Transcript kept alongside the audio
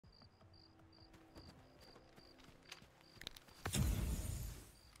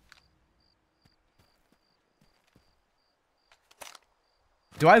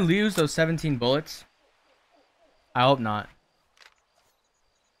Do I lose those 17 bullets? I hope not.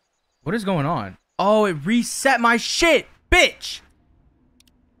 What is going on? Oh, it reset my shit, bitch.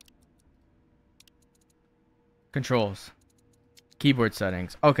 Controls. Keyboard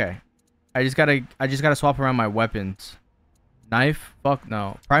settings. Okay. I just gotta swap around my weapons. Knife? Fuck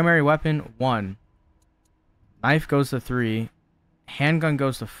no. Primary weapon, 1. Knife goes to 3. Handgun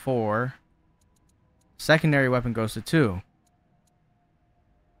goes to 4. Secondary weapon goes to 2.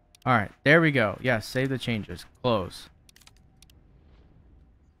 Alright, there we go. Yes, save the changes. Close.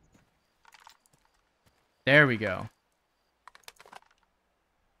 There we go.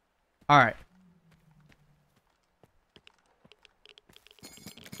 Alright.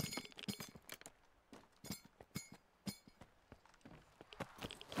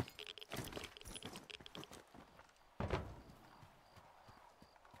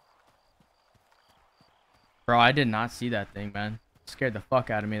 Bro, I did not see that thing, man. Scared the fuck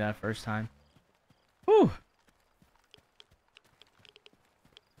out of me that first time. Whew.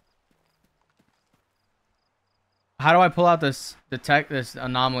 How do I pull out this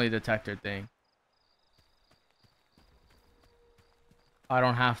anomaly detector thing? I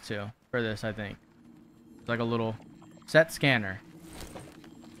don't have to for this, I think. It's like a little set scanner.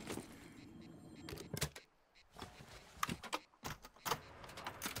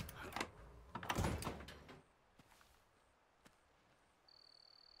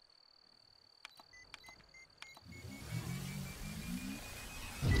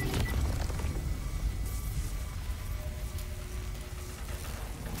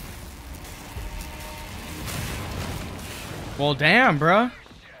 Well, damn, bro.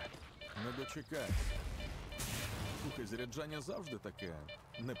 Не дочекайся. Слухай, заряджання завжди таке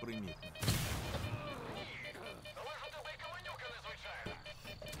непримітне.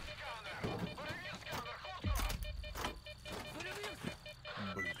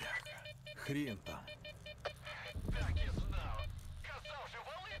 Бляха, хрін там. Так і знав. Казав, що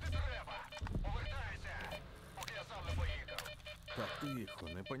валити треба. Повертайся, поки я сам не поїхав. Та тихо,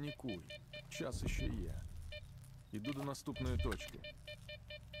 не панікуй. Час іще є. Іду до наступної точки.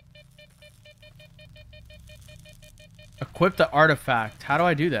 Equip the artifact. How do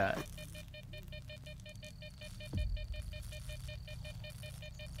I do that?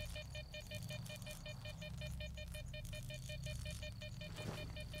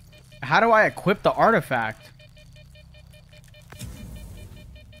 How do I equip the artifact?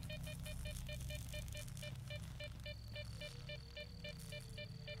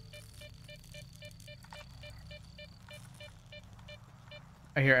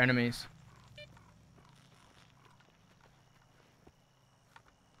 I hear enemies.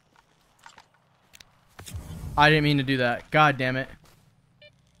 I didn't mean to do that. God damn it.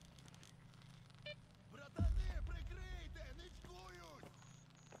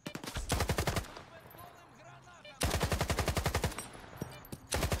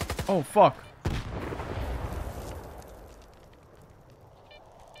 Oh, fuck.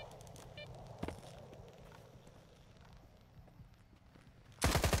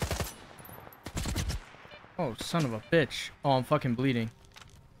 Oh, son of a bitch. Oh, I'm fucking bleeding.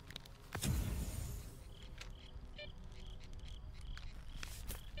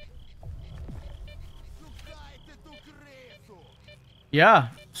 Yeah.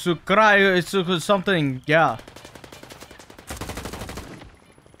 Sukrai is something. Yeah.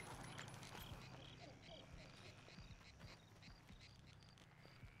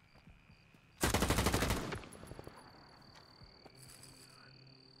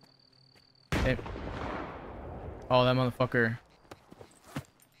 Hey. Oh, that motherfucker.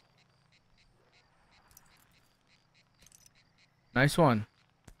 Nice one.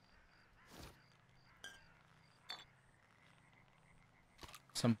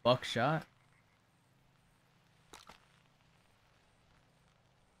 Some buckshot.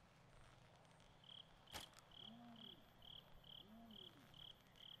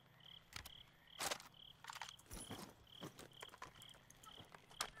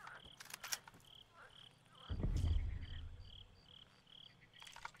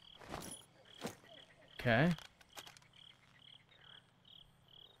 Okay.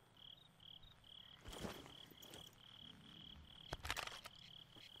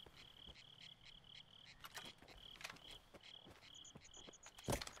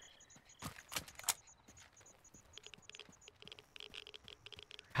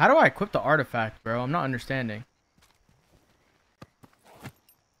 How do I equip the artifact, bro? I'm not understanding.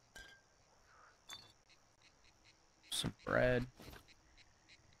 Some bread.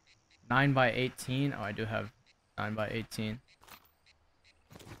 9 by 18. Oh, I do have 9 by 18.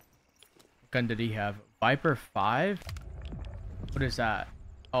 What gun did he have? Viper 5? What is that?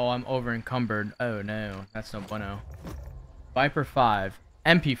 Oh, I'm over encumbered. Oh no, that's no bueno. Viper 5,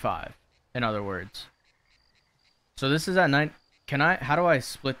 MP5, in other words. So this is at 9. Can I? How do I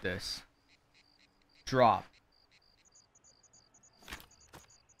split this? Drop.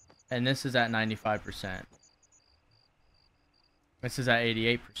 And this is at 95%. This is at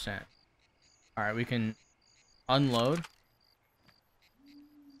 88%. All right, we can unload.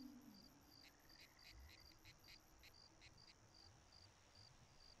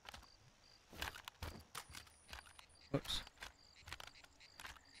 Whoops.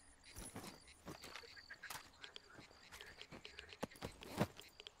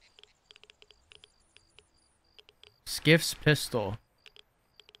 Skiff's pistol.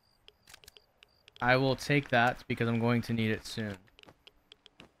 I will take that because I'm going to need it soon.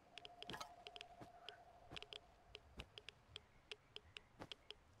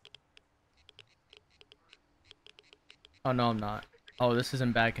 Oh, no, I'm not. Oh, this is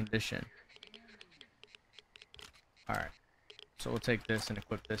in bad condition. Alright. So we'll take this and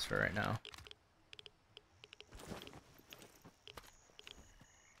equip this for right now.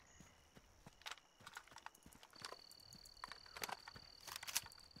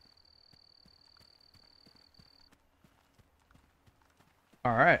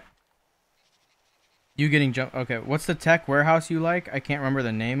 Alright. You getting jump. Okay, what's the tech warehouse you like? I can't remember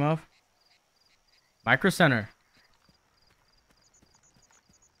the name of. Micro Center.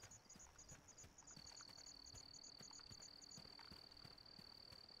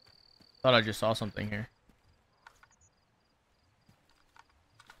 Thought I just saw something here.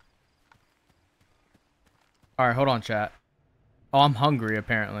 Alright, hold on, chat. Oh, I'm hungry,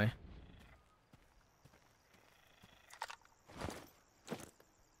 apparently.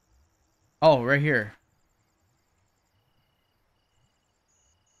 Oh, right here.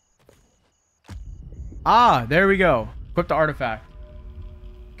 Ah, there we go. Equip the artifact.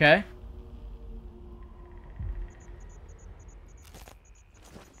 Okay.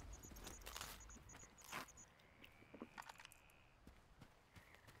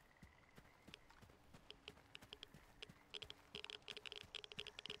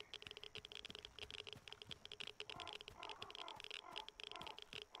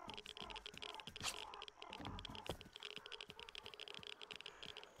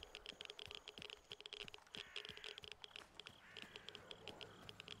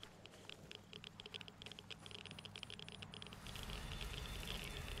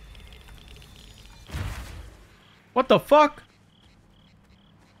 What the fuck?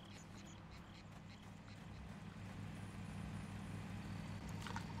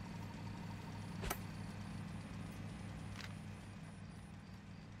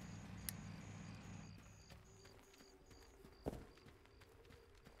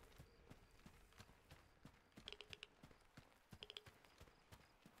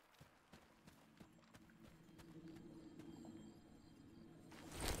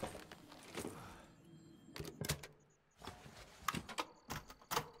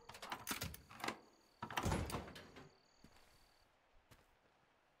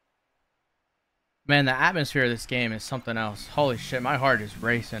 Man, the atmosphere of this game is something else. Holy shit, my heart is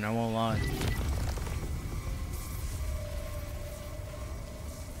racing, I won't lie.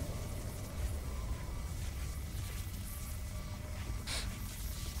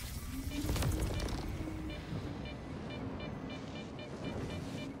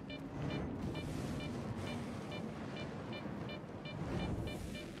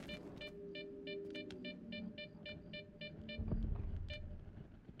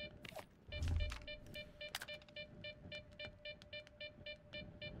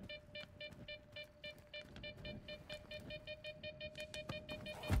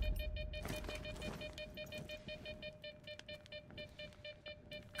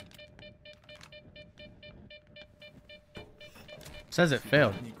 Says it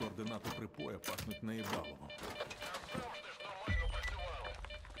failed. Ні координати припою пахнуть наїбалово. Завжди ж нормально працював.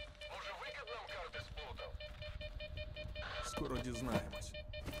 Може, викид нам карти сплутав? Скоро дізнаємось.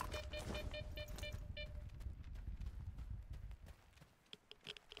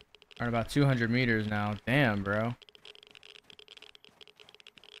 We're at about 200 meters now. Damn, bro.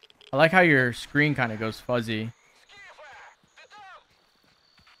 I like how your screen kind of goes fuzzy. Скіфе! Ти там?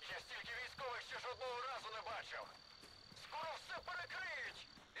 Я стільки військових ще жодного разу не бачив. Скоро все перекриють,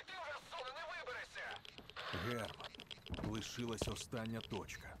 і ти вже з зони не виберешся. Герман, лишилась остання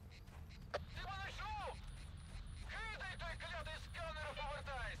точка. Ти мене чув? Кидай той клятий сканер і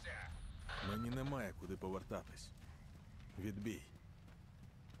повертайся. Мені немає куди повертатись. Відбій.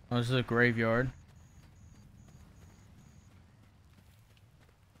 Oh, this is a graveyard.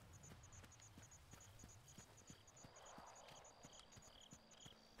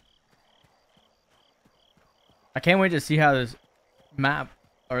 can't wait to see how this map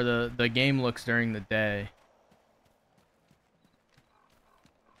or the game looks during the day.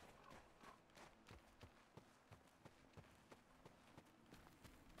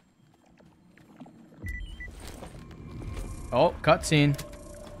 Oh, cutscene.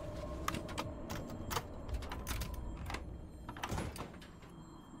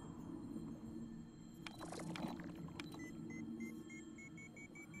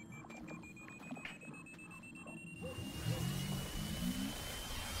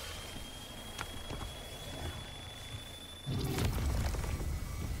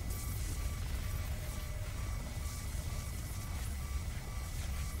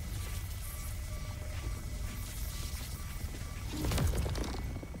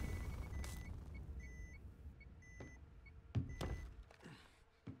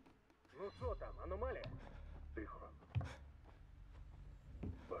 Ну що там, аномалія? Тихо.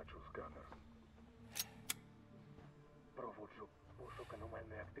 Бачу сканер. Проводжу пошук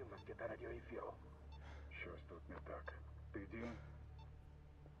аномальної активності та радіоефіру. Щось тут не так. Ти Дім?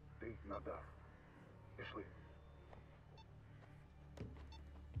 Ти на дах. Пішли.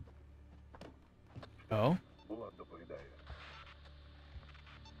 Oh. Влад доповідає.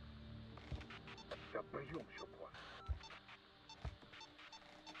 Та прийом, що план.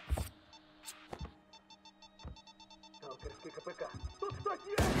 Сталкерський КПК. Тут хтось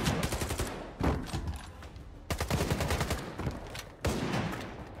є!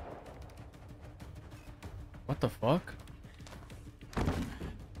 What the fuck?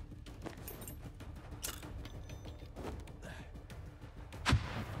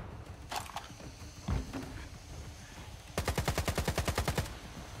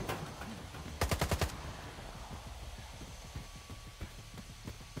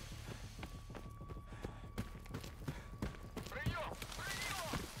 Прийом!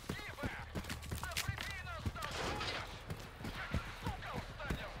 Прийом! Кібер! Це прибійна сталкер! Сука,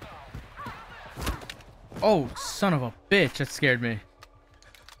 останнє здав! Oh, son of a bitch. That scared me.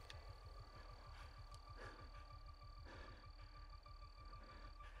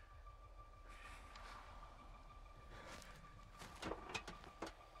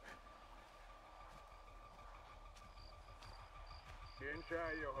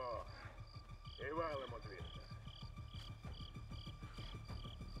 Кінчай його. І валимо звідси.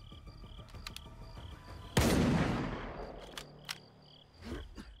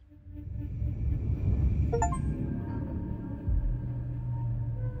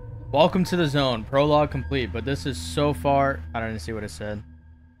 Welcome to the zone. Prologue complete, but this is so far. I don't even see what it said.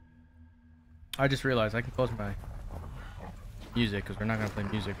 I just realized I can close my music because we're not going to play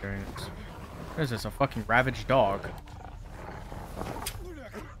music during this. What is this? A fucking ravaged dog.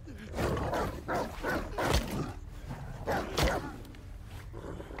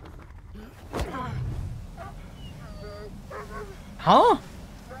 Huh?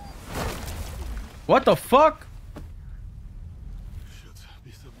 What the fuck? Що це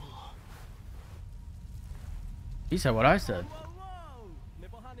біса було? He said what I said. Воу-воу!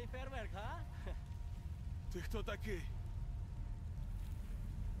 Непоганий фейерверк, га? Ти хто такий?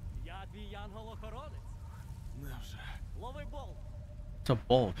 Я твій янгол-охоронець. Невже? Лови болт. It's a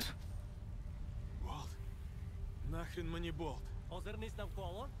bolt. Болт? Нахрін мені болт? Озирнись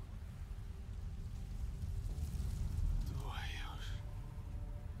навколо. Твою ж.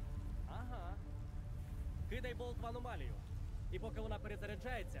 Ага. Кидай болт в аномалію. І поки вона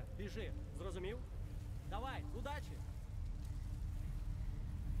перезаряджається, біжи. Зрозумів? Давай, удачі!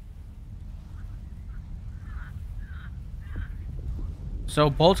 So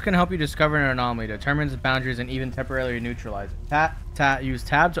bolts can help you discover an anomaly, determine its boundaries, and even temporarily neutralize it. Use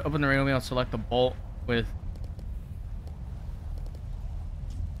tab to open the radio wheel and select the bolt with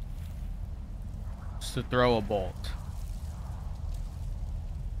to throw a bolt.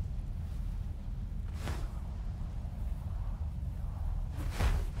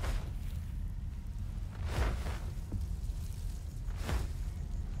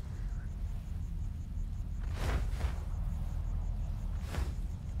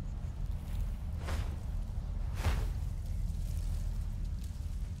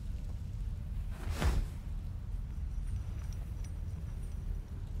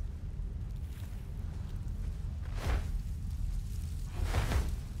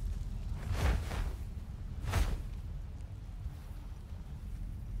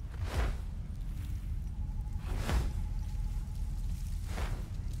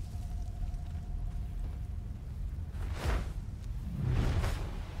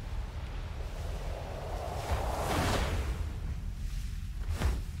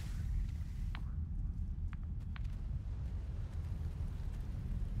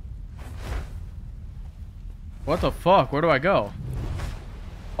 What the fuck? Where do I go?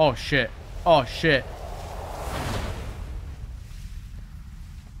 Oh shit. Oh shit.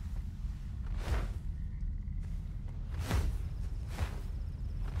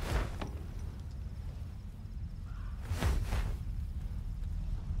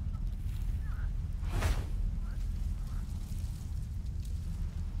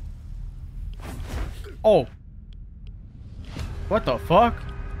 Oh. What the fuck?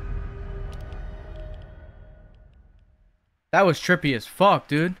 That was trippy as fuck,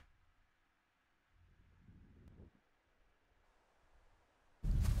 dude.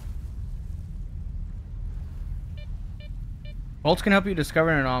 Bolts can help you discover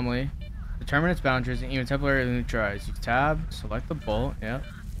an anomaly, determine its boundaries, and even temporarily neutralize. You tab, select the bolt, yep.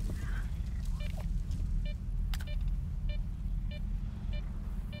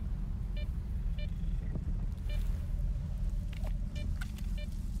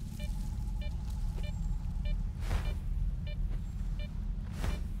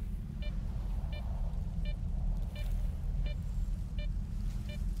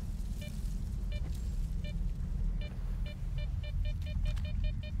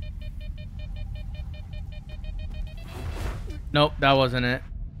 Nope, that wasn't it.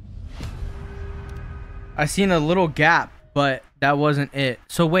 I seen a little gap, but that wasn't it.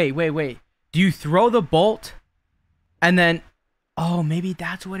 So wait. Do you throw the bolt and then... Oh, maybe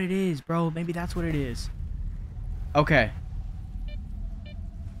that's what it is, bro. Maybe that's what it is. Okay.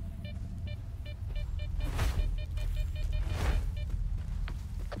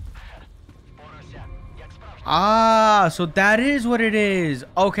 Ah, so that is what it is.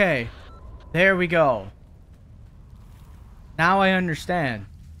 Okay. There we go. Now I understand.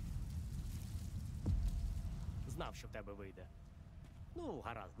 Знав, що в тебе вийде. Ну,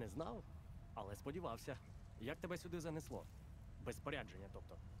 гаразд, не знав, але сподівався. Як тебе сюди занесло? Без спорядження,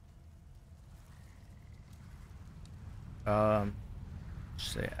 тобто.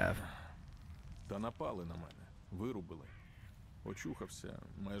 Say F. Та напали на мене, вирубили. Очухався,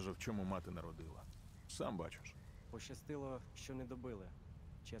 майже в чому мати народила. Сам бачиш. Пощастило, що не добили,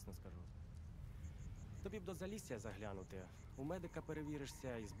 чесно скажу. Тобі б до Залісся заглянути. У медика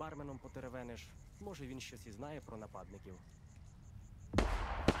перевіришся і з барменом потеревениш. Може, він щось і знає про нападників.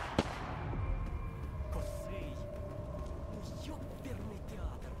 Косий! Йоперний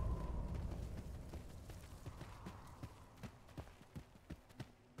театр!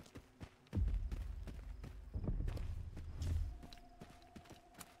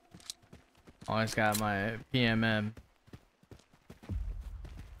 Always got my PMM.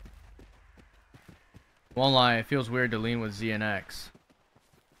 Won't lie, it feels weird to lean with Z and X.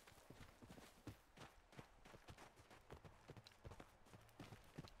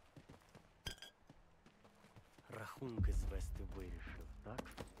 Рахунки звести вирішив, так?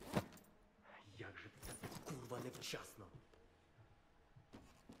 Як же це курва невчасно.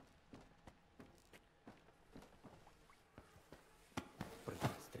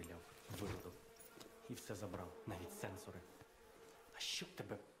 Прийняв, стріляв, вирубив. І все забрав, навіть сенсори. А що б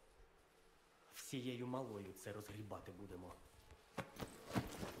тебе всією малою це розгрібати будемо?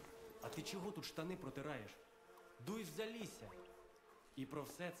 А ти чого тут штани протираєш? Дуй в Залісся. І про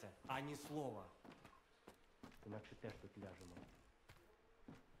все це ані слова. Інакше теж тут ляжемо.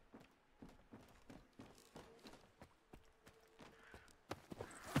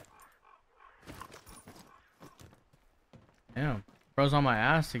 Damn. Bro's on my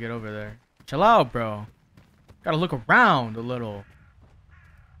ass to get over there. Chill out, bro. Gotta look around a little.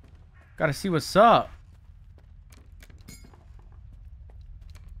 Gotta see what's up.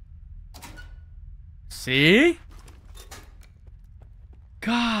 See?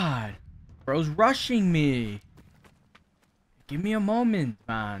 God. Bro's rushing me. Give me a moment,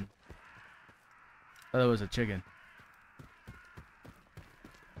 man. I thought it was a chicken.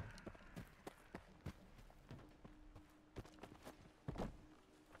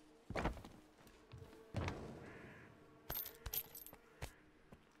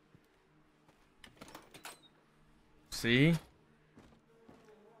 See?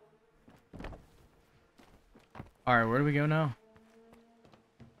 Alright, where do we go now?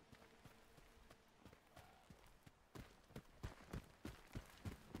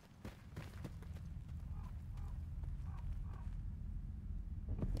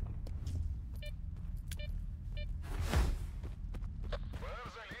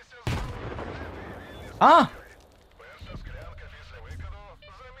 Ah! Перша склянка після викиду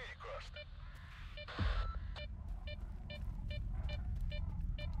за мій кошт.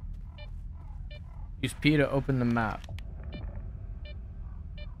 Use P to open the map.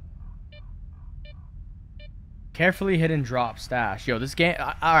 Carefully hidden drop stash. Yo, this game...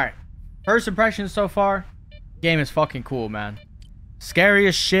 Alright. First impressions so far. Game is fucking cool, man. Scary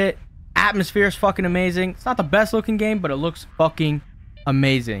as shit. Atmosphere is fucking amazing. It's not the best looking game, but it looks fucking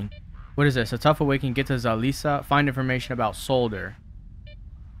amazing. What is this? A tough awakening. Get to Valissiya. Find information about Solder.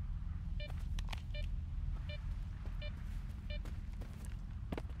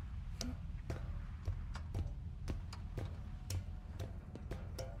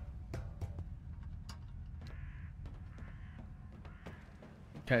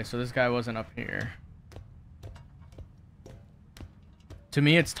 Okay, so this guy wasn't up here. To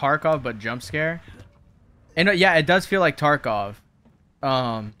me, it's Tarkov, but jump scare. And yeah, it does feel like Tarkov.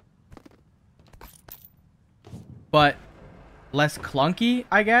 But less clunky,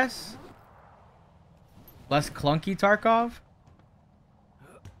 I guess. Less clunky Tarkov.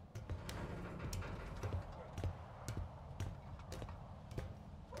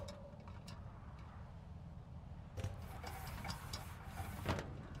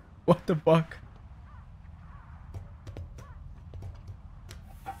 What the fuck?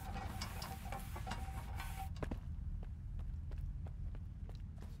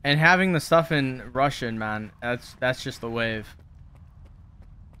 And having the stuff in Russian, man, that's just the wave.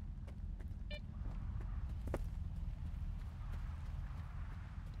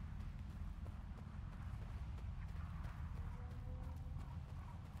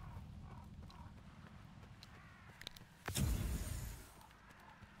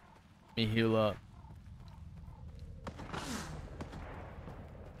 Let me heal up.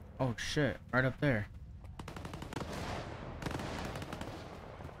 Oh shit, right up there.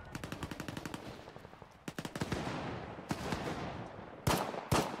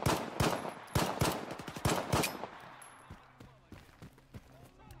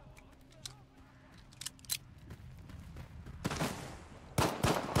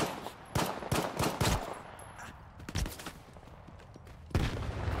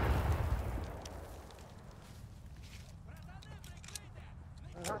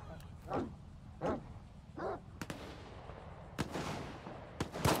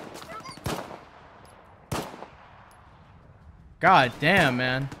 God damn,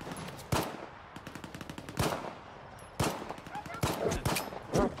 man.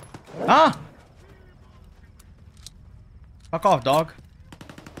 Huh? Fuck off, dog.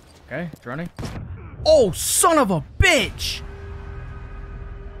 Okay, it's running. Oh, son of a bitch!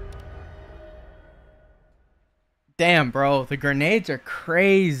 Damn, bro. The grenades are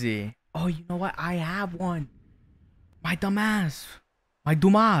crazy. Oh, you know what? I have one. My dumbass. My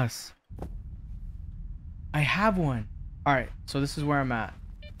dumbass. I have one. Alright, so this is where I'm at.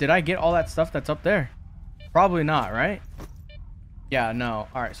 Did I get all that stuff that's up there? Probably not, right? Yeah, no.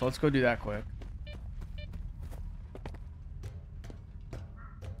 Alright, so let's go do that quick.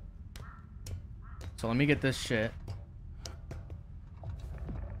 So let me get this shit.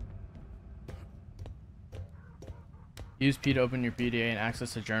 Use P to open your PDA and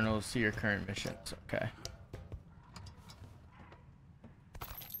access the journals, see your current missions. Okay.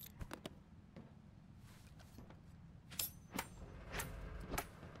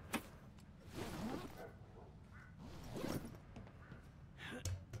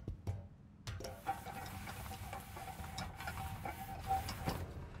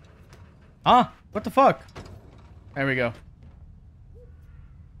 Huh? What the fuck? There we go.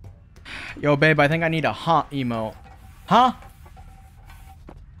 Yo, babe, I think I need a huh emote. Huh?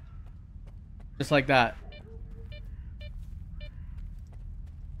 Just like that.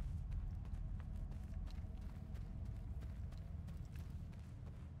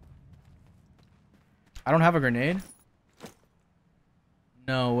 I don't have a grenade?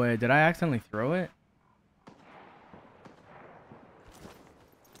 No way. Did I accidentally throw it?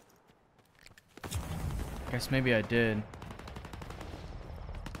 Guess maybe I did.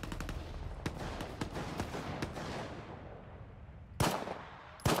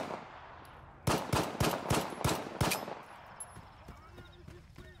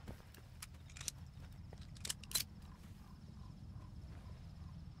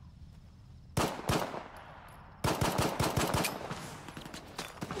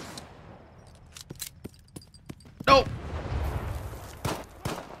 No!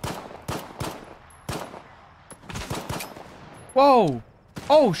 Whoa!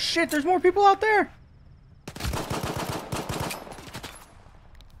 Oh shit, there's more people out there!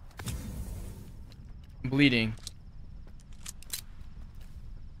 I'm bleeding.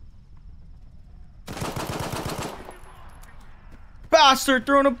 Bastard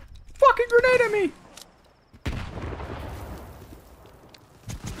throwing a fucking grenade at me!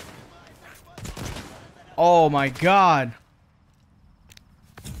 Oh my god.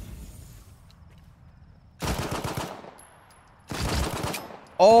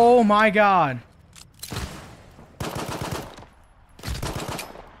 Oh my god.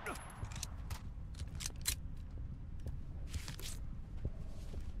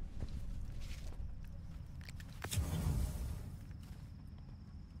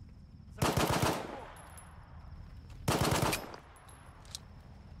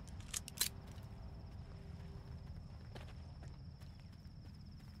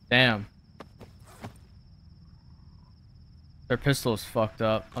 Damn. Their pistol is fucked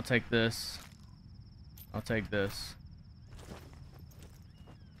up. I'll take this. I'll take this.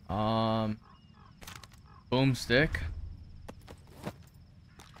 Boomstick.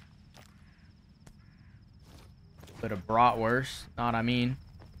 Bit of bratwurst. Know what I mean?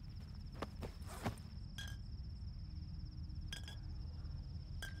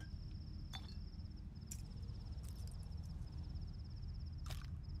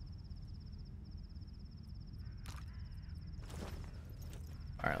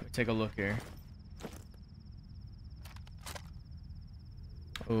 Alright, let me take a look here.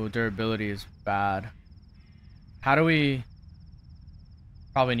 Oh, durability is bad. How do we...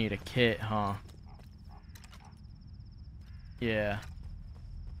 Probably need a kit, huh? Yeah.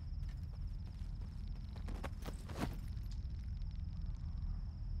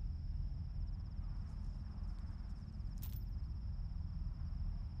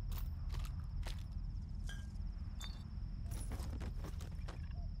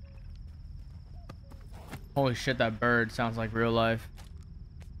 Holy shit, that bird sounds like real life.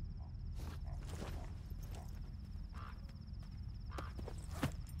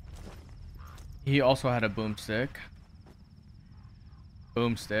 He also had a boomstick.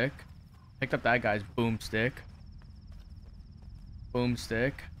 Boomstick. Picked up that guy's boomstick.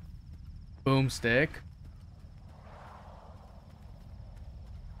 Boomstick. Boomstick.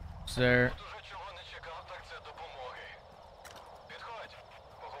 Sir. От уже чого не чекав, так це допомоги. Підходь,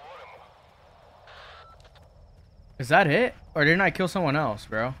 поговоримо. Is that it? Or didn't I kill someone else,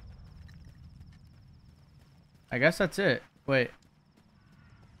 bro? I guess that's it. Wait.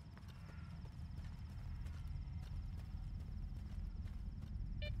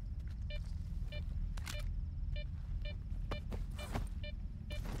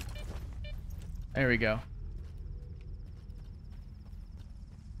 There we go.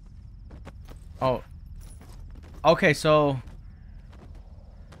 Oh. Okay, so...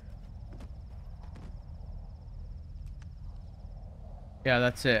 Yeah,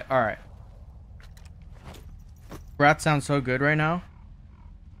 that's it. Alright. Rat sounds so good right now.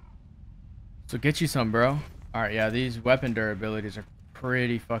 So get you some, bro. Alright, yeah, these weapon durabilities are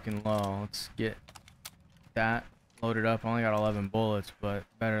pretty fucking low. Let's get that loaded up. I only got 11 bullets, but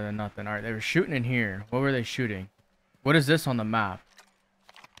better than nothing. Alright, they were shooting in here. What were they shooting? What is this on the map?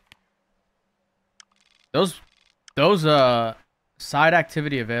 Those side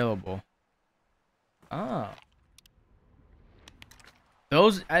activity available. Oh.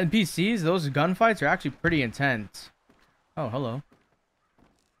 Those NPCs, those gunfights are actually pretty intense. Oh, hello.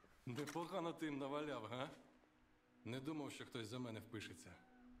 Непогано ти їм наваляв, га? Не думав, що хтось за мене впишеться.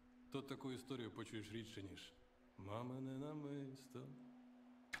 Тут таку історію почуєш рідше, ніж мамине намисто.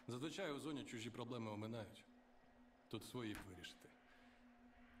 Зазвичай у зоні чужі проблеми оминають. Тут свої вирішити.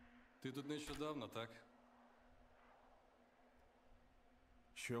 Ти тут нещодавно, так?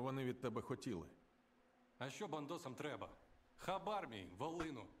 Що вони від тебе хотіли? А що бандосам треба? Хабар мій,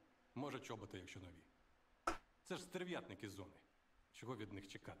 волину. Може чоботи, якщо нові. Це ж стерв'ятники з зони. Чого від них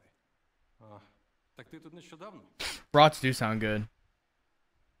чекати? А, так ти тут нещодавно? Rots do sound good.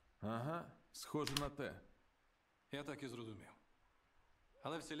 Ага, схоже на те. Я так і зрозумів.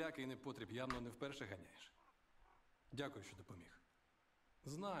 Але всілякий непотріб явно не вперше ганяєш. Дякую, що допоміг.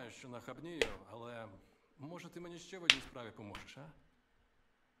 Знаю, що нахабнію, але може ти мені ще в одній справі поможеш, а?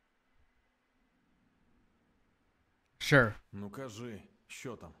 Sure. Ну кажи,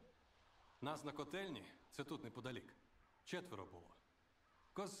 що там? Нас на котельні, це тут неподалік. 4 було.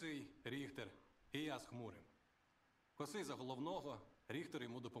 Косий, Ріхтер і я з Хмурим. Косий за головного, Ріхтер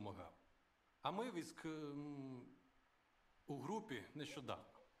йому допомагав. А ми у групі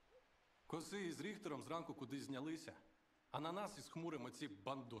нещодавно. Косий з Ріхтером зранку кудись знялися, а на нас із Хмурим оці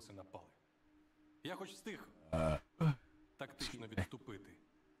бандоси напали. Я хоч встиг тактично відступити.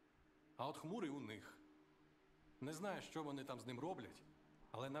 А от Хмурий у них. Не знаю, що вони там з ним роблять,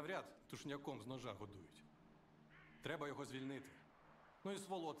 але навряд тушняком з ножа годують. Треба його звільнити. Ну і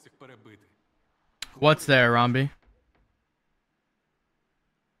сволот цих перебити. What's there, Rombi?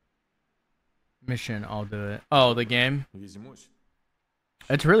 Mission, I'll do it. Oh, the game? Візьмусь.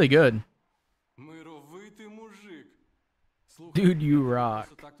 It's really good. Мировитий мужик. Слухай, Dude, you я rock.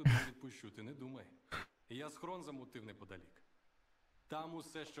 просто так туди не відпущу, ти не думай. Я схрон замутив неподалік. Там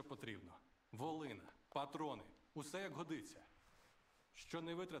усе, що потрібно. Волина, патрони, усе як годиться. Що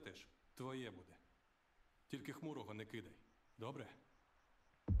не витратиш, твоє буде. Тільки Хмурого не кидай. Добре?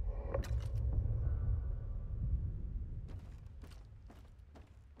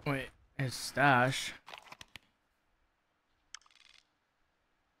 Wait, his stash.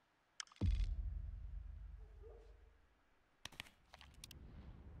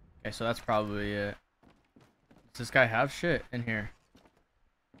 Okay, so that's probably it. Does this guy have shit in here?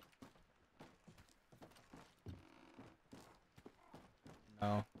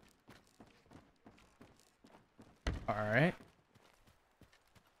 No. Alright.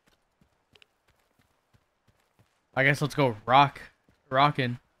 I guess let's go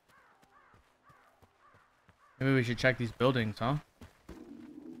rockin'. Maybe we should check these buildings, huh?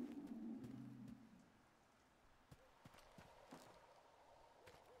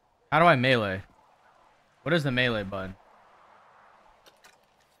 How do I melee? What is the melee button?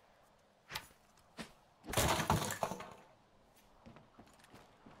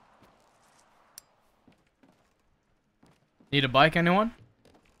 Need a bike, anyone?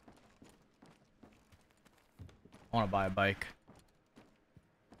 I want to buy a bike.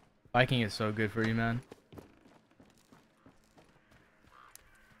 Biking is so good for you, man.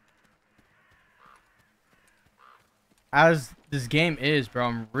 As this game is, bro,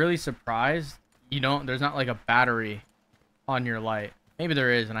 I'm really surprised there's not like a battery on your light. Maybe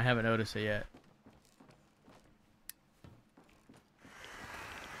there is and I haven't noticed it yet.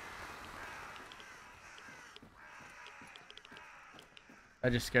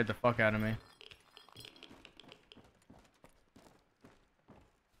 That just scared the fuck out of me.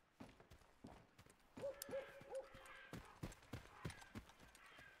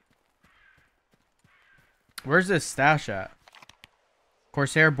 Where's this stash at?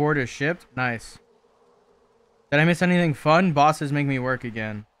 Corsair board is shipped? Nice. Did I miss anything fun? Bosses make me work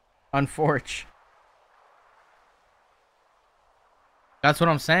again. Unforge. That's what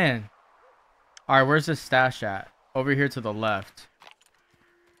I'm saying. Alright, where's this stash at? Over here to the left.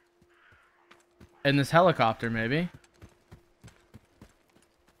 In this helicopter, maybe?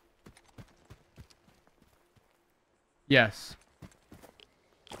 Yes.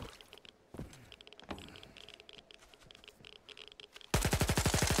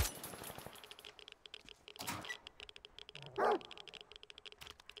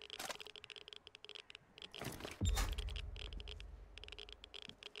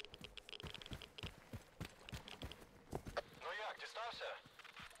 Ну як, дістався?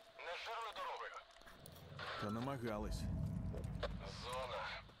 Не зжерли дорогою? Та намагались. Зона.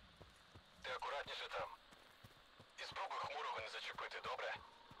 Ти акуратніше там. І спробуй хмурого не зачепити, добре?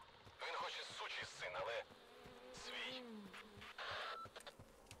 Він хоч і сучий син, але свій.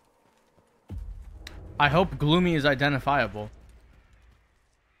 I hope Gloomy is identifiable.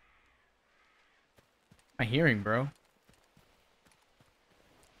 My hearing, bro.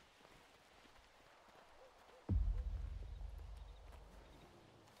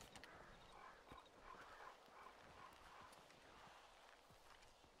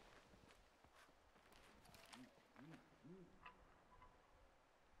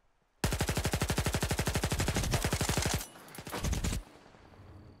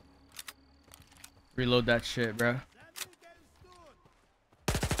 Reload that shit, bro.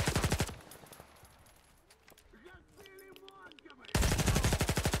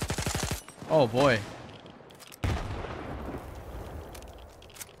 Oh boy.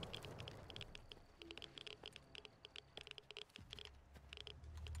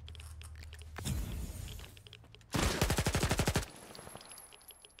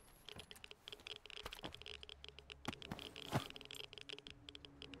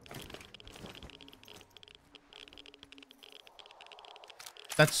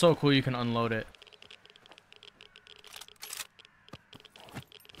 That's so cool you can unload it.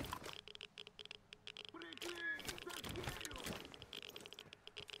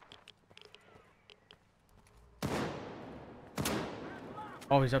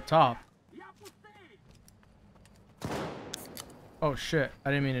 Oh, he's up top. Oh shit,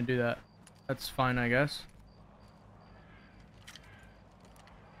 I didn't mean to do that. That's fine, I guess.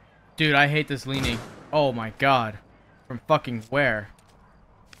 Dude, I hate this leaning. Oh my god. From fucking where?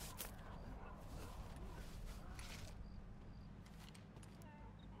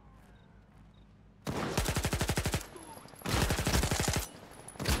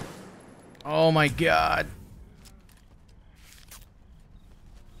 Oh my god.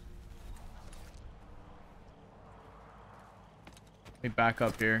 Let me back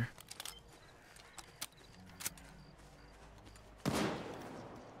up here.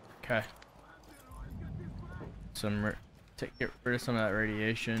 Okay. Get rid of some of that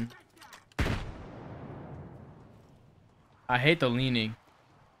radiation. I hate the leaning.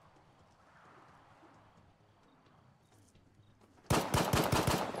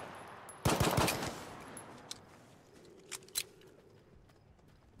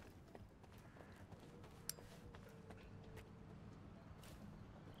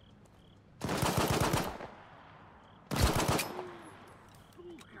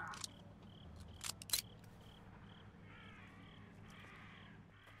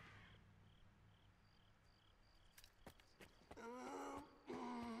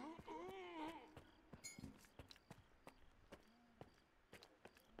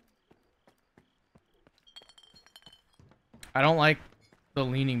 I don't like the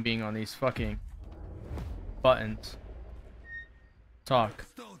leaning being on these fucking buttons. Talk.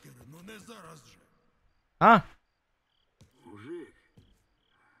 Сталкер, ну не зараз же. Huh? Мужик,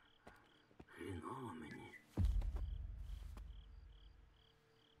 хріново мені.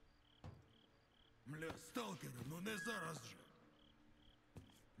 Мля, сталкер, ну не зараз же.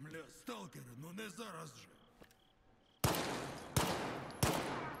 Мля, сталкер, ну не зараз же.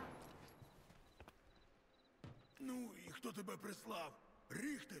 Ну, і хто тебе прислав?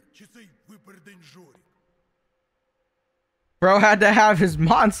 Ріхтер чи цей випердень Жорік? Bro had to have his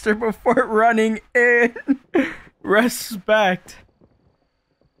monster before running in. Respect.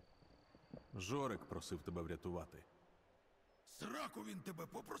 Жорик просив тебе врятувати. Сраку він тебе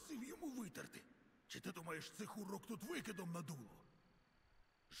попросив йому витерти. Чи ти думаєш, цих урок тут викидом надуло?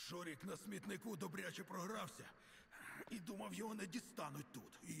 Жорік на смітнику добряче програвся. І думав, його не дістануть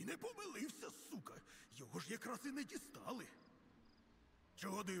тут. І не помилився, сука. Його ж якраз і не дістали.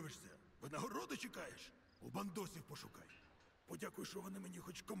 Чого дивишся? Винагороди чекаєш? У бандосів пошукай. Подякуй, що вони мені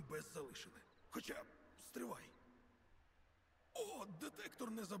хоч комбез залишили. Хоча, стривай. О,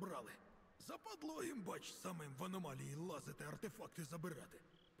 детектор не забрали. Западло їм, бач, самим в аномалії лазити, артефакти забирати.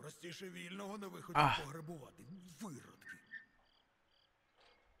 Простіше вільного на виході пограбувати. Виродки.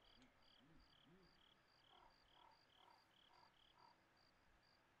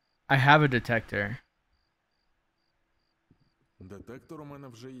 I have a detector. Детектор у мене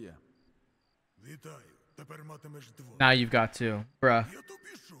вже є. Вітаю. Тепер матимеш два. Now you've got two. Bruh. Я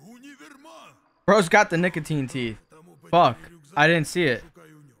тобі що, універмаг? Bro's got the nicotine teeth. Тому Fuck. печатний рюкзак, I didn't see it.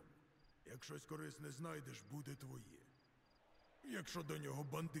 шукай у ньому. Як щось корисне знайдеш, буде твоє. Якщо до нього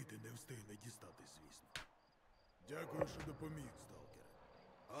бандити не встигли дістати, звісно. Дякую, що допоміг, сталкере.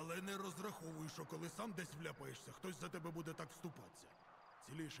 Але не розраховуй, що коли сам десь вляпаєшся, хтось за тебе буде так вступатися.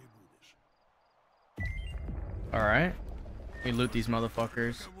 Ціліший будеш. Alright. Let me loot these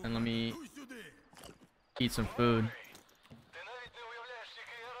motherfuckers. And let me Дуй сюди! eat some food. Ти навіть не уявляєш,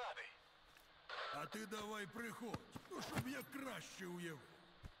 який я радий. А ти давай приходь, ну щоб я краще уявив.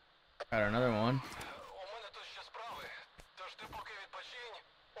 Got another one. У мене тут ще справи, тож ти поки відпочинь,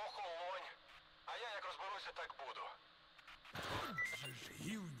 охолонь. А я як розберуся, так буду. Отже ж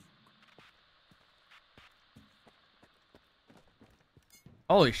гівні.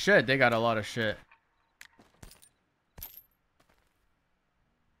 Holy shit, they got a lot of shit.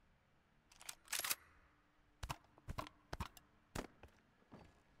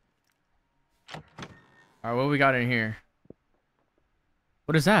 Alright, what we got in here?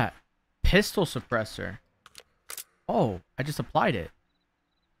 What is that? Pistol suppressor. Oh, I just applied it.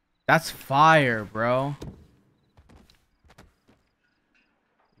 That's fire, bro.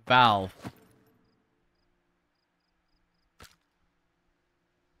 Valve.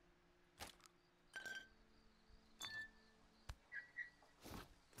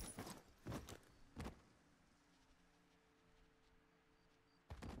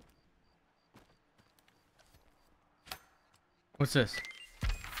 What's this?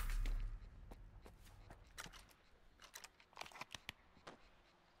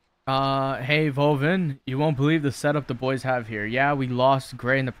 Hey Volvin, you won't believe the setup the boys have here. Yeah, we lost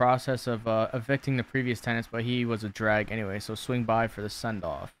Gray in the process of evicting the previous tenants, but he was a drag anyway, so swing by for the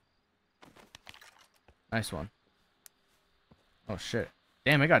send-off. Nice one. Oh shit.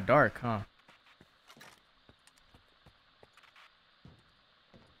 Damn, it got dark, huh?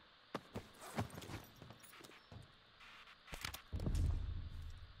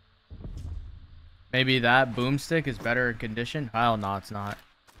 Maybe that boomstick is better condition? Hell no, it's not.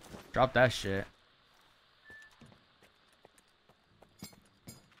 Drop that shit.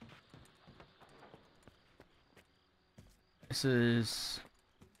 This is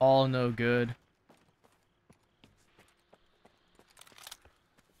all no good.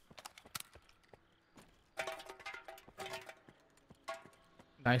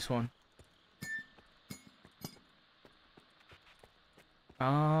 Nice one.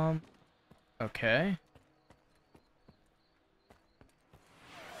 Okay.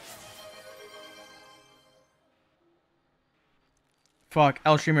 Fuck,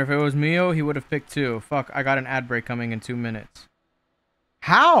 El Streamer, if it was Mio, he would have picked two. Fuck, I got an ad break coming in 2 minutes.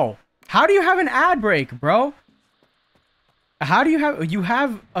 How? How do you have an ad break, bro? How do you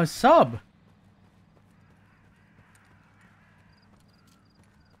have a sub?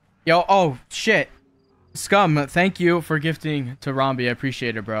 Yo, oh, shit. Scum, thank you for gifting to Rombi. I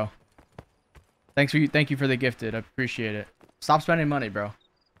appreciate it, bro. Thank you for the gifted. I appreciate it. Stop spending money, bro.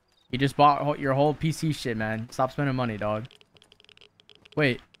 You just bought your whole PC shit, man. Stop spending money, dog.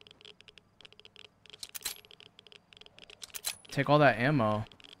 Wait. Take all that ammo.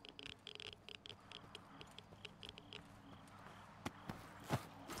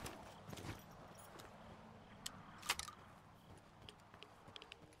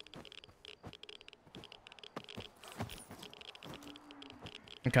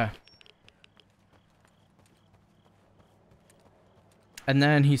 Okay. And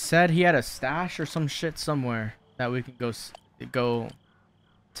then he said he had a stash or some shit somewhere that we can go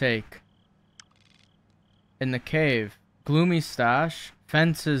take. In the cave. Gloomy stash.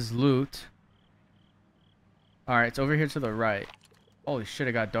 Fences loot. Alright, it's over here to the right. Holy shit,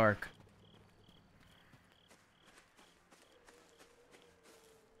 it got dark.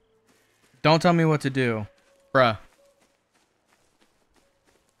 Don't tell me what to do. Bruh.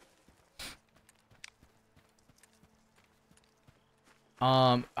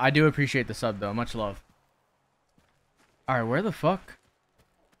 I do appreciate the sub though. Much love. Alright, where the fuck?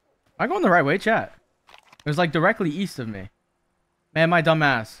 Am I going the right way, chat? It was like directly east of me. Man, my dumb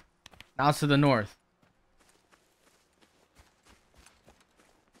ass. Now it's to the north.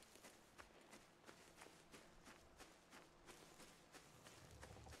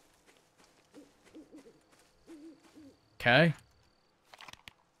 Okay.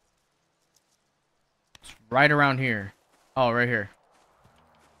 It's right around here. Oh, right here.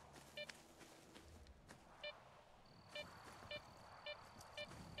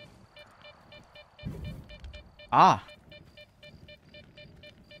 Ah.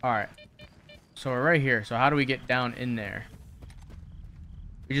 Alright. So we're right here. So how do we get down in there?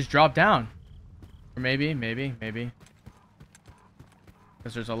 We just drop down. Or maybe.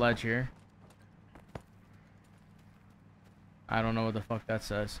 Because there's a ledge here. I don't know what the fuck that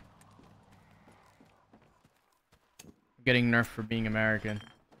says. I'm getting nerfed for being American.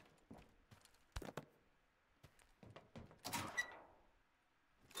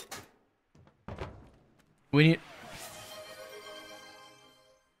 We need...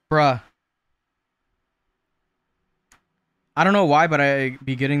 Bruh. I don't know why, but I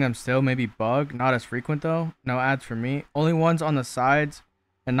be getting them still. Maybe bug. Not as frequent, though. No ads for me. Only ones on the sides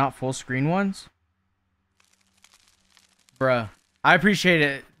and not full screen ones. Bruh. I appreciate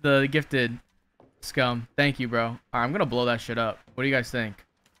it. The gifted scum. Thank you, bro. Alright, I'm gonna blow that shit up. What do you guys think?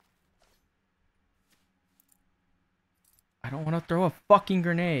 I don't want to throw a fucking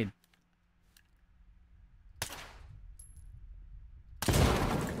grenade.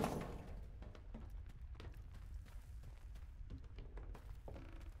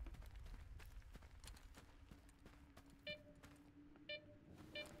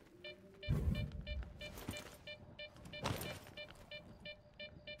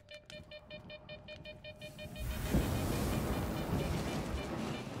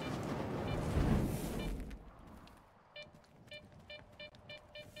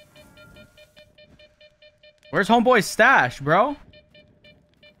 Where's homeboy's stash, bro?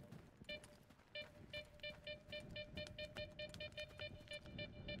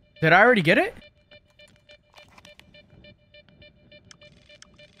 Did I already get it?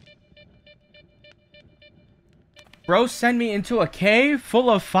 Bro, send me into a cave full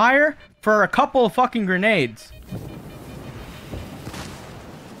of fire for a couple of fucking grenades.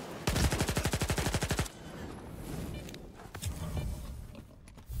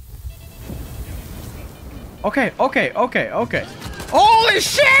 Okay. Holy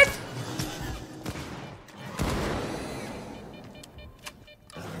shit!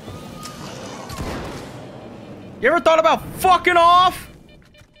 You ever thought about fucking off?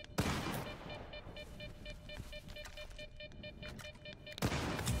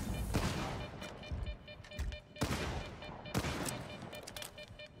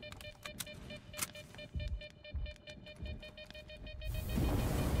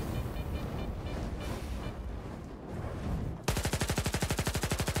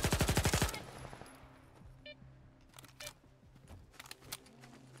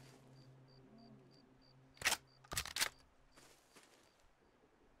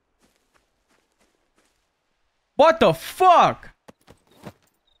 What the fuck?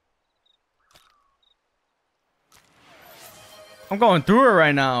 I'm going through it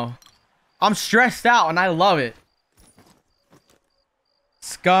right now. I'm stressed out and I love it.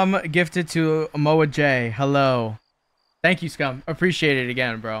 Scum gifted to Moa J. Hello. Thank you, Scum. Appreciate it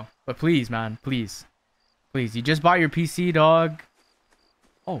again, bro. But please, man. Please. Please. You just bought your PC, dog.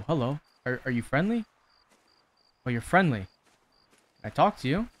 Oh, hello. Are you friendly? Oh, you're friendly. Can I talk to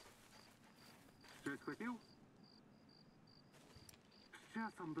you? Щось хотів? З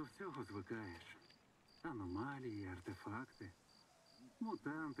часом до всього звикаєш. Аномалії, артефакти,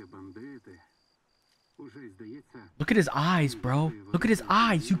 мутанти, бандити. Уже й здається... Look at his eyes, bro. Look at his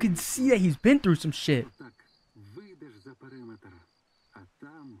eyes. You can see that he's been through some shit. Отак вийдеш за периметр, а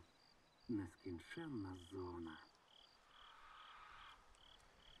там нескінченна зона.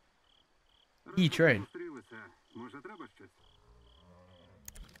 E-trade. Зустрілися. Може, треба щось?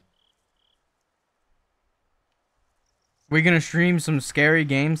 We're gonna stream some scary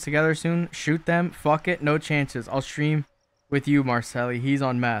games together soon. Shoot them. Fuck it. No chances. I'll stream with you, Marcelli. He's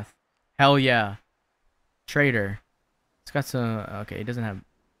on meth. Hell yeah. Trader. It's got some... Okay, he doesn't have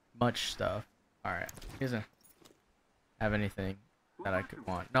much stuff. Alright. He doesn't have anything that I could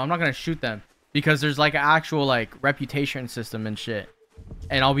want. No, I'm not gonna shoot them. Because there's like an actual like reputation system and shit.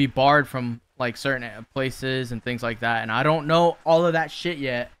 And I'll be barred from like certain places and things like that. And I don't know all of that shit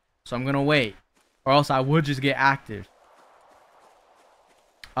yet. So I'm gonna wait. Or else I would just get active.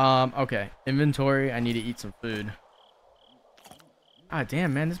 Okay. Inventory. I need to eat some food. Ah,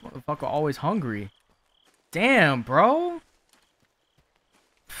 damn, man. This motherfucker always hungry. Damn, bro.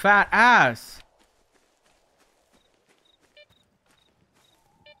 Fat ass.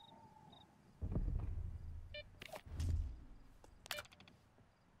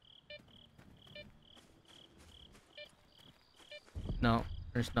 No,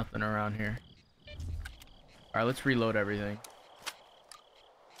 there's nothing around here. Alright, let's reload everything.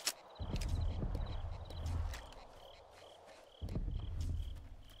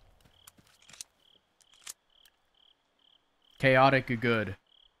 Chaotic good.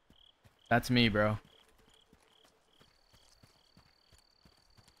 That's me, bro.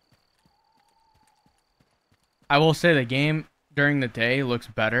 I will say the game during the day looks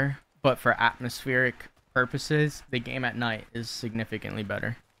better, but for atmospheric purposes, the game at night is significantly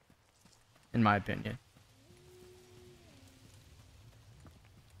better, in my opinion.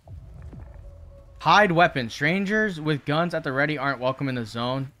 Hide weapon. Strangers with guns at the ready aren't welcome in the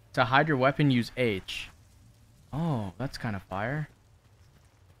zone. To hide your weapon, use H. Oh, that's kind of fire.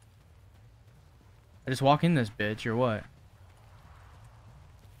 I just walk in this bitch, or what?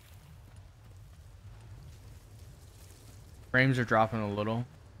 Frames are dropping a little.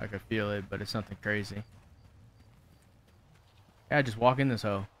 I could feel it, but it's nothing crazy. Yeah, just walk in this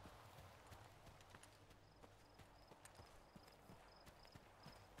hoe.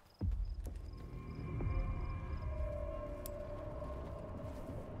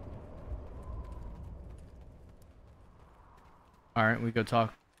 Alright, we go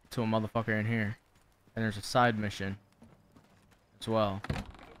talk to a motherfucker in here. And there's a side mission as well.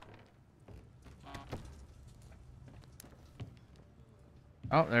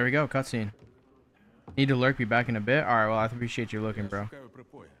 Oh, there we go, cutscene. Need to lurk, be back in a bit? Alright, well, I appreciate you looking, bro. Шукаю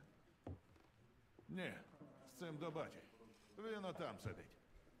припоя. Ні, з цим до баті. Він отам сидить.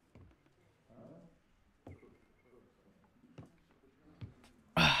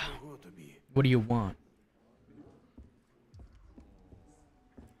 Чого тобі? What do you want?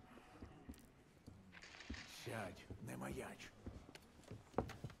 Сядь, не маяч.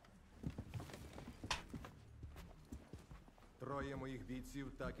 Троє моїх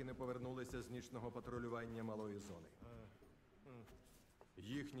бійців так і не повернулися з нічного патрулювання малої зони.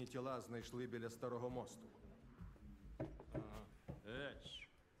 Їхні тіла знайшли біля старого мосту.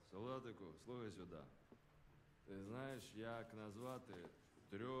 Солодику, слухай сюди. Ти знаєш, як назвати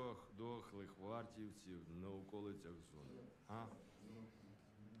 3 дохлих вартівців на околицях зони? А?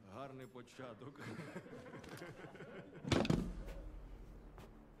 Гарний початок.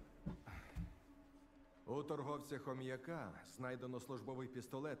 У торговця хом'яка знайдено службовий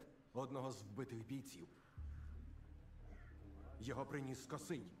пістолет одного з вбитих бійців. Його приніс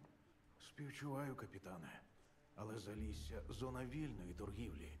Косий. Співчуваю, капітане. Але Залісся – зона вільної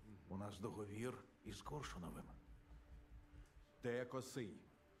торгівлі. У нас договір із Коршуновим. Де Косий?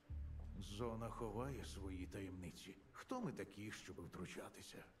 Зона ховає свої таємниці. Хто ми такі, щоб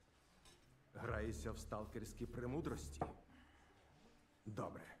втручатися? Граєшся в сталкерські премудрості?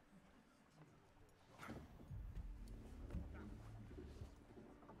 Добре.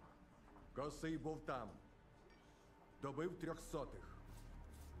 Косий був там. Добив 300.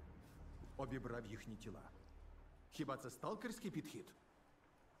 Обібрав їхні тіла. Хіба це сталкерський підхід?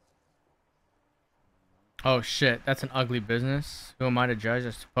 Oh shit, that's an ugly business. Who am I to judge?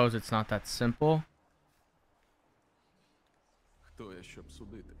 I suppose it's not that simple. Хто я, щоб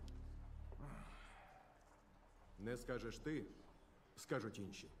судити? Не скажеш ти, скажуть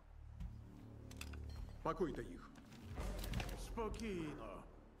інші. Пакуйте їх. Спокійно.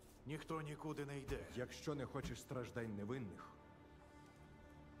 Ніхто нікуди не йде. Якщо не хочеш страждань невинних,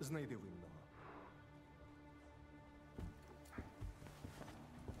 знайди винного.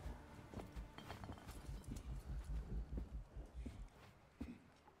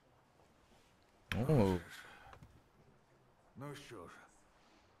 Oh. Ну що ж,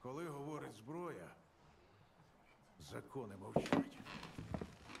 коли говорить зброя, закони мовчать.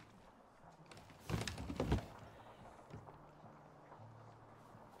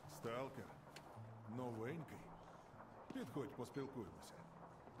 Сталкер? Новенький? Підходь, поспілкуємося.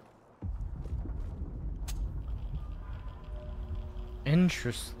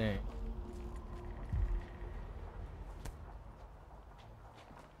 Interesting.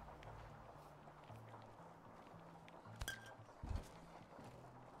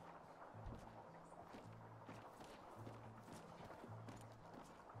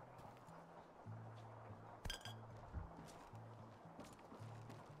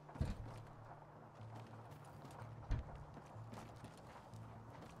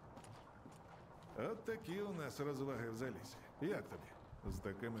 От такі у нас розваги в Залісі. Як тобі? З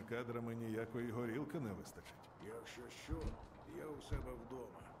такими кадрами ніякої горілки не вистачить. Якщо що, я у себе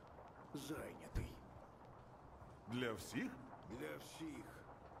вдома. Зайнятий. Для всіх? Для всіх.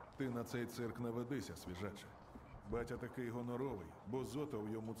 Ти на цей цирк не ведися, свіжаче. Батя такий гоноровий, бо Зотов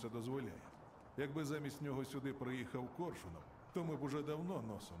йому це дозволяє. Якби замість нього сюди приїхав Коршунов, то ми б уже давно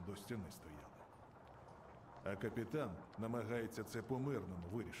носом до стіни стояли. А капітан намагається це по-мирному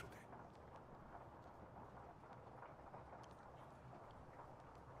вирішити.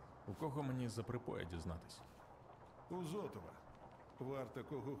 У кого мені за припоя дізнатись? У Зотова. Варта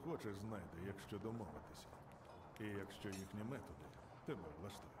кого хочеш знайде, якщо домовитися. І якщо їхні методи тебе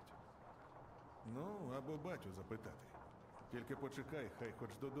влаштують. Ну, або батю запитати. Тільки почекай, хай хоч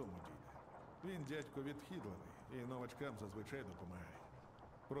додому дійде. Він дядько відхідливий і новачкам зазвичай допомагає.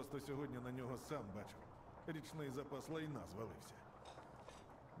 Просто сьогодні на нього сам бачив. Річний запас лайна звалився.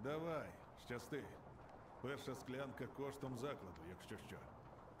 Давай, щасти. Перша склянка коштом закладу, якщо що.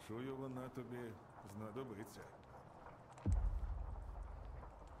 Чую, вона тобі знадобиться.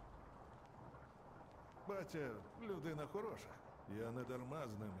 Батя людина хороша. Я не дарма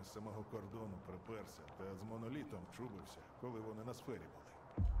з ними з самого кордону приперся та з монолітом чубився, коли вони на сфері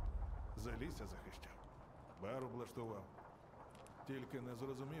були. Залісся захищав, бар облаштував. Тільки не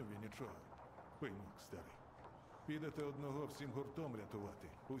зрозумів він нічого. Пийнук старий. Підете одного всім гуртом рятувати,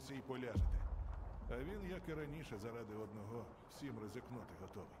 усі й поляжете. А він, як і раніше, заради одного всім ризикнути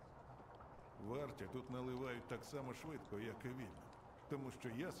готовий. Варті тут наливають так само швидко, як і він. Тому що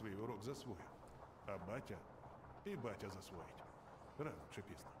я свій урок засвоїв. А батя і батя засвоїть. Рано чи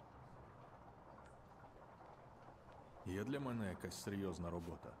пізно. Є для мене якась серйозна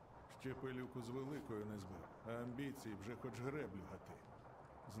робота. Ще пилюку з великою не збив, а амбіції вже хоч греблю гати.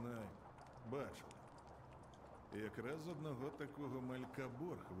 Знай, бачили. Якраз одного такого малька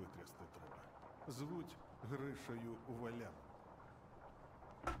борг витрясти треба. Звуть Гришею Валям.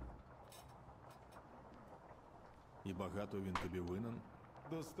 І багато він тобі винен?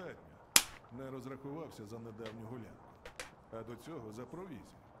 Достатньо. Не розрахувався за недавню гулянку. А до цього за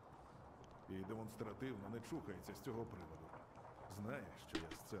провізію. І демонстративно не чухається з цього приводу. Знає, що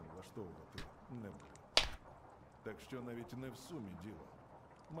я сцен влаштовувати не буду. Так що навіть не в сумі діло.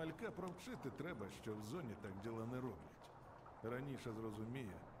 Малька провчити треба, що в зоні так діла не роблять. Раніше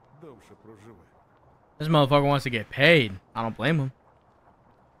зрозуміє, довше проживе. This motherfucker wants to get paid. I don't blame him.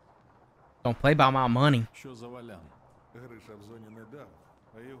 Don't play by my money. Що за Валян? Гриша в зоні недавно,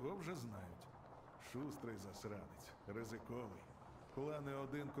 а його вже знають. Шустрий засранець, ризиковий. Плани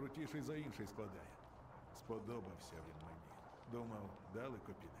один крутіший за інший складає. Сподобався він мені. Думав,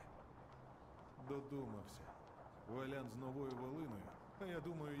 далеко піде. Додумався. Валян з новою волиною, а я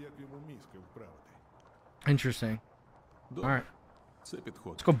думаю, як йому мізки вправити. Interesting. Добре. Alright. Це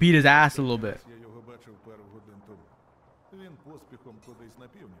підходить. Let's go beat his ass a little bit. Я його бачив пару годин тому. Він поспіхом кудись на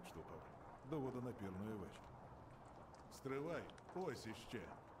північ тупав. До водонапірної вечір. Стривай, ось іще.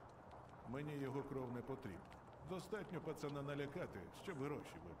 Мені його кров не потрібна. Достатньо пацана налякати, щоб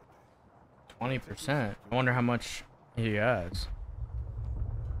гроші вибити. 20%. I wonder how much he has.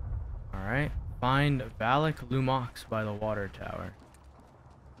 Alright. Find Valissiya by the water tower.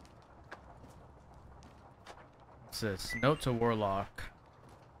 What's this? Note to Warlock.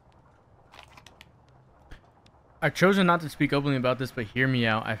 I've chosen not to speak openly about this, but hear me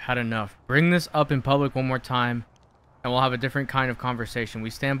out. I've had enough. Bring this up in public one more time, and we'll have a different kind of conversation.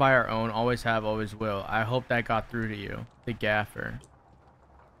 We stand by our own, always have, always will. I hope that got through to you. The gaffer.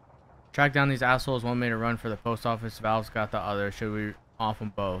 Track down these assholes. One made a run for the post office. Valve's got the other. Should we off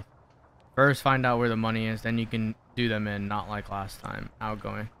them both? First, find out where the money is. Then you can do them in, not like last time.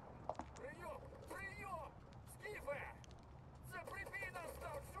 Outgoing.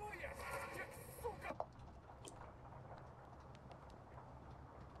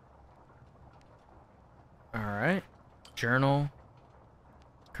 Alright. Journal.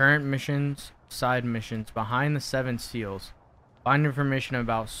 Current missions. Side missions. Behind the 7 seals. Find information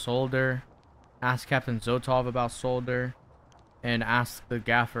about Solder. Ask Captain Zotov about Solder. And ask the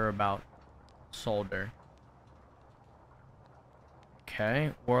gaffer about Solder.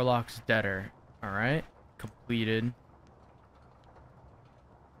 Okay. Warlock's debtor. Alright. Completed.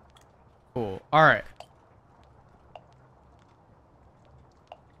 Cool. Alright.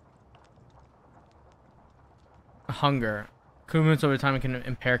 hunger. Accumulates over time can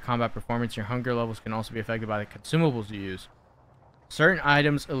impair combat performance. Your hunger levels can also be affected by the consumables you use. Certain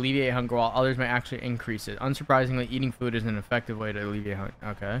items alleviate hunger while others may actually increase it. Unsurprisingly, eating food is an effective way to alleviate hunger.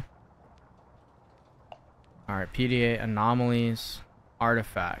 Okay. Alright, PDA, anomalies,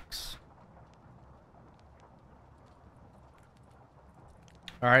 artifacts.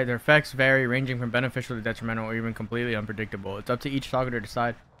 Alright, their effects vary, ranging from beneficial to detrimental or even completely unpredictable. It's up to each stalker to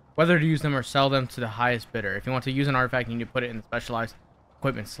decide whether to use them or sell them to the highest bidder. If you want to use an artifact, you need to put it in the specialized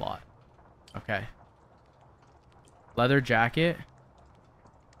equipment slot. Okay. Leather jacket.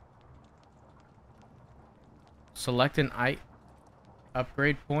 Select an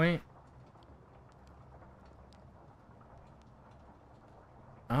upgrade point.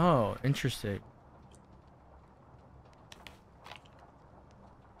 Oh, interesting.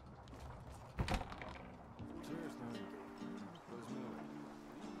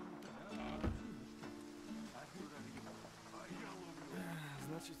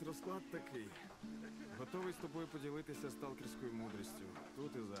 Значить, розклад такий. Готовий з тобою поділитися сталкерською мудрістю.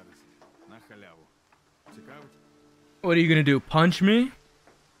 Тут і зараз. На халяву. Цікавить? What are you gonna do? Punch me?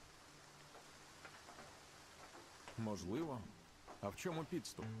 Можливо. А в чому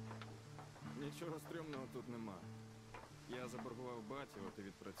підступ? Нічого стрьомного тут нема. Я заборгував баті, от і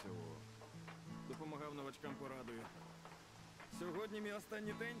відпрацьовував. Допомагав новачкам порадою. Сьогодні мій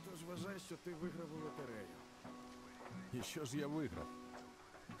останній день, тож вважай, що ти виграв у лотерею. І що ж я виграв?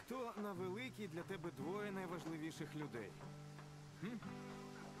 Хто на великій для тебе двоє найважливіших людей?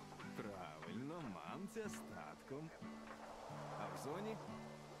 Правильно, мамця з татком. А в зоні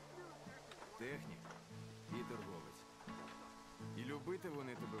технік і торговець. І любити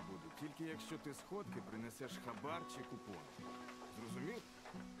вони тебе будуть, тільки якщо ти сходки принесеш хабар чи купон. Зрозумів?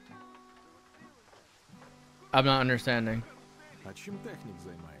 I'm not understanding. А чим технік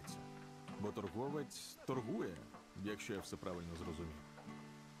займається? Бо торговець торгує, якщо я все правильно зрозумів.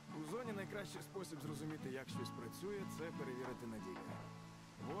 У зоні найкращий спосіб зрозуміти, як щось працює, це перевірити надійка.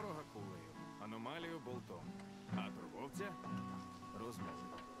 Ворога кулею, аномалію болтом, а торговця розмовою.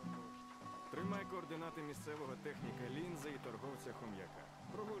 Тримай координати місцевого техніка лінзи і торговця хом'яка.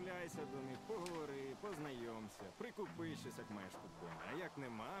 Прогуляйся до них, поговори, познайомся, прикупи щось, як маєш купон. А як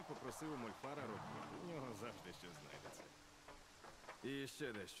нема, попроси у мольфара роботу. У нього завжди щось знайдеться. І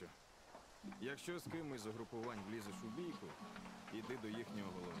ще дещо. Якщо з кимось з угрупувань влізеш у бійку, іди до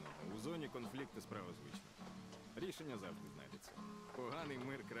їхнього головного. У зоні конфлікти справа звична. Рішення завжди знайдеться. Поганий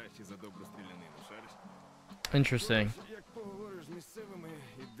мир кращий за добру стрілянину, шариш? Interesting. Як поговориш з місцевими,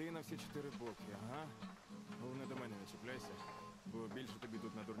 іди на всі 4 боки, ага? Головне, до мене не чіпляйся, бо більше тобі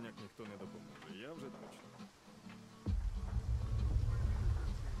тут на дурняк ніхто не допоможе. Я вже точно.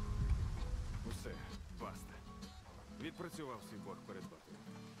 Усе, баста. Відпрацював свій борг перед батою.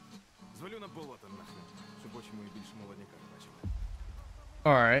 Звалю на болото нахрен, щоб очі мої більше молодняка не бачили.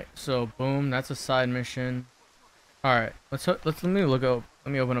 Alright, so boom, that's a side mission. Alright, let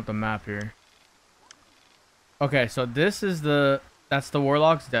me open up the map here. Okay, so this is that's the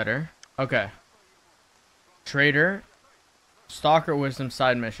Warlock's debtor. Okay. Trader. Stalker Wisdom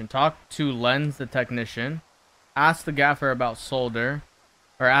side mission. Talk to Lens the technician. Ask the gaffer about Solder.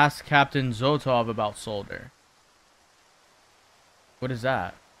 Or ask Captain Zotov about Solder. What is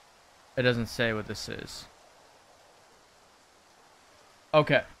that? It doesn't say what this is.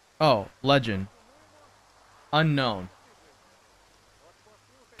 Okay. Oh, legend. Unknown.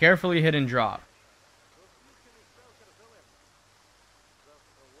 Carefully hidden drop.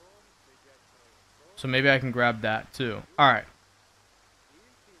 So maybe I can grab that too. Alright.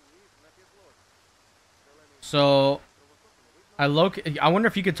 So I wonder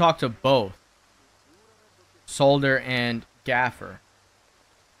if you could talk to both Solder and Gaffer.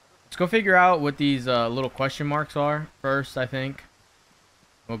 Let's go figure out what these little question marks are first, I think.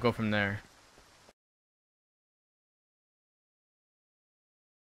 We'll go from there.